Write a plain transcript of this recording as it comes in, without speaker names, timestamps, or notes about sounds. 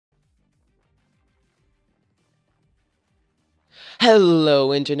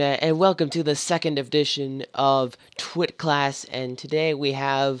Hello Internet and welcome to the second edition of Twit Class, and today we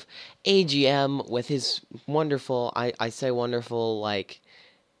have AGM with his wonderful, I say wonderful like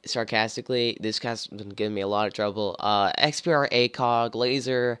sarcastically, this cast has been giving me a lot of trouble, XPR, ACOG,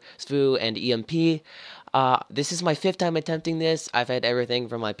 Laser, SVU, and EMP. This is my fifth time attempting this. I've had everything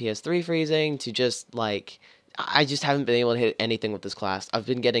from my PS3 freezing to just like I just haven't been able to hit anything with this class. I've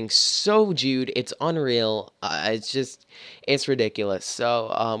been getting so Jewed, it's unreal. It's ridiculous.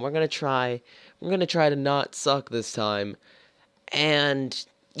 So we're gonna try to not suck this time, and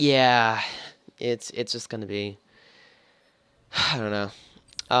yeah, it's just gonna be, I don't know.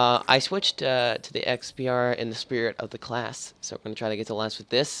 I switched to the XPR in the spirit of the class, so we're gonna try to get to last with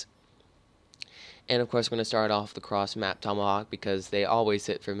this. And of course, we're gonna start off the cross map tomahawk because they always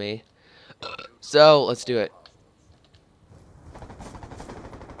hit for me. So let's do it.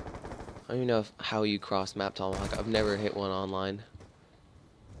 I don't even know how you cross map tomahawk. I've never hit one online.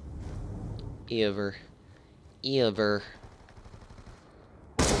 Ever.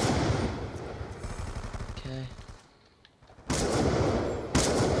 Okay.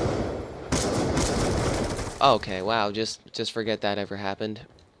 Okay, wow, just forget that ever happened.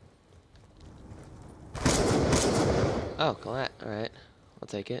 Oh, glad. Alright. I'll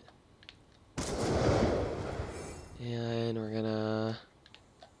take it. And we're gonna...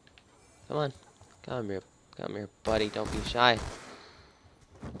 Come on. Come here, buddy. Don't be shy.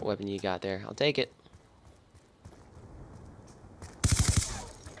 What weapon you got there? I'll take it.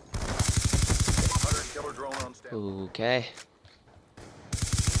 Okay.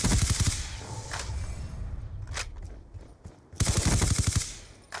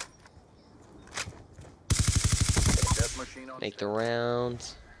 Make the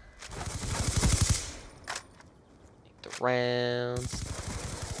rounds.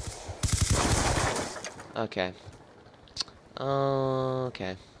 Okay.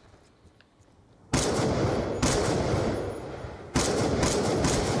 Okay.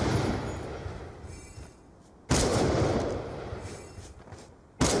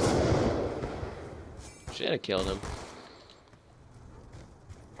 Should have killed him.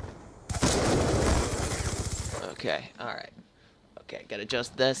 Okay, alright. Okay, gotta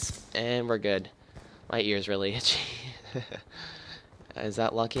adjust this, and we're good. My ear's really itchy. Is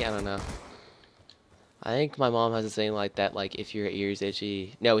that lucky? I don't know. I think my mom has a saying like that, like, if your ear's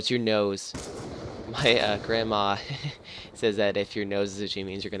itchy... No, it's your nose. My grandma says that if your nose is itchy,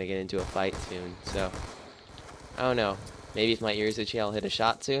 means you're gonna get into a fight soon, so... I don't know. Maybe if my ear's itchy, I'll hit a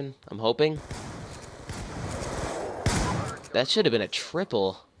shot soon. I'm hoping. That should have been a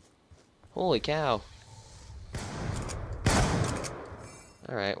triple. Holy cow.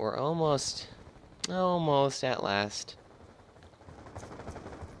 Alright, we're almost at last.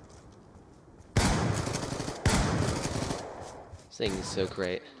 This thing is so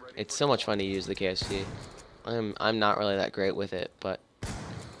great. It's so much fun to use the KSG. I'm not really that great with it, but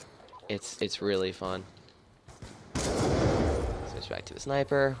it's really fun. Switch back to the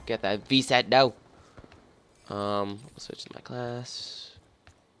sniper. Get that VSAT now. We'll switch to my class.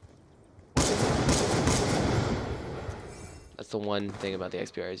 That's the one thing about the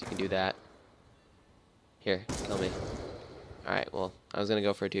XPR is you can do that. Here, kill me. Alright, well, I was gonna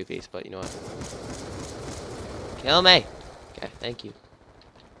go for a two-piece, but you know what? Kill me! Okay, thank you.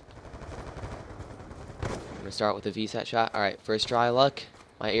 I'm gonna start with a VSAT shot. Alright, first try, luck.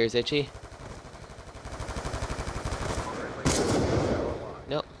 My ear's itchy.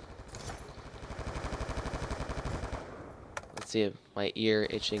 Nope. Let's see if my ear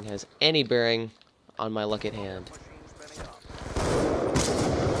itching has any bearing on my luck at hand.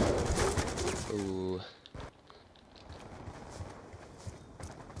 Ooh.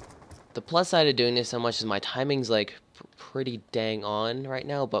 The plus side of doing this so much is my timing's like pretty dang on right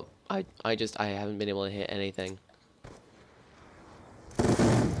now, but I haven't been able to hit anything.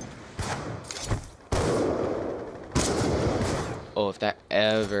 Oh, if that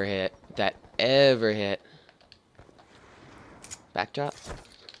ever hit. Backdrop?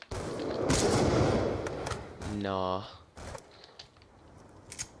 Nah.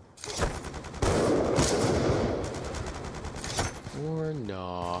 Or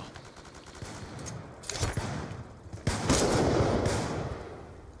nah.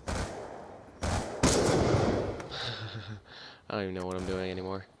 I don't even know what I'm doing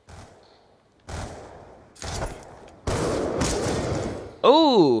anymore.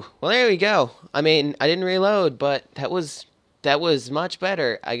 Oh, well there we go. I mean, I didn't reload, but that was much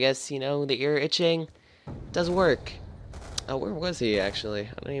better. I guess, you know, the ear itching does work. Oh, where was he actually?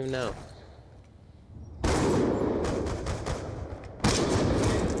 I don't even know.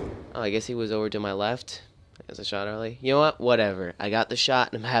 Oh, I guess he was over to my left. As a shot early. You know what? Whatever. I got the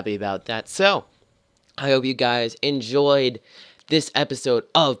shot and I'm happy about that. So, I hope you guys enjoyed this episode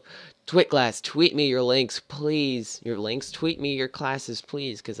of Twit Class. Tweet me your links, please. Your links? Tweet me your classes,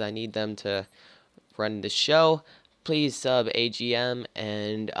 please, because I need them to run the show. Please sub AGM.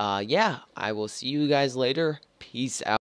 And yeah, I will see you guys later. Peace out.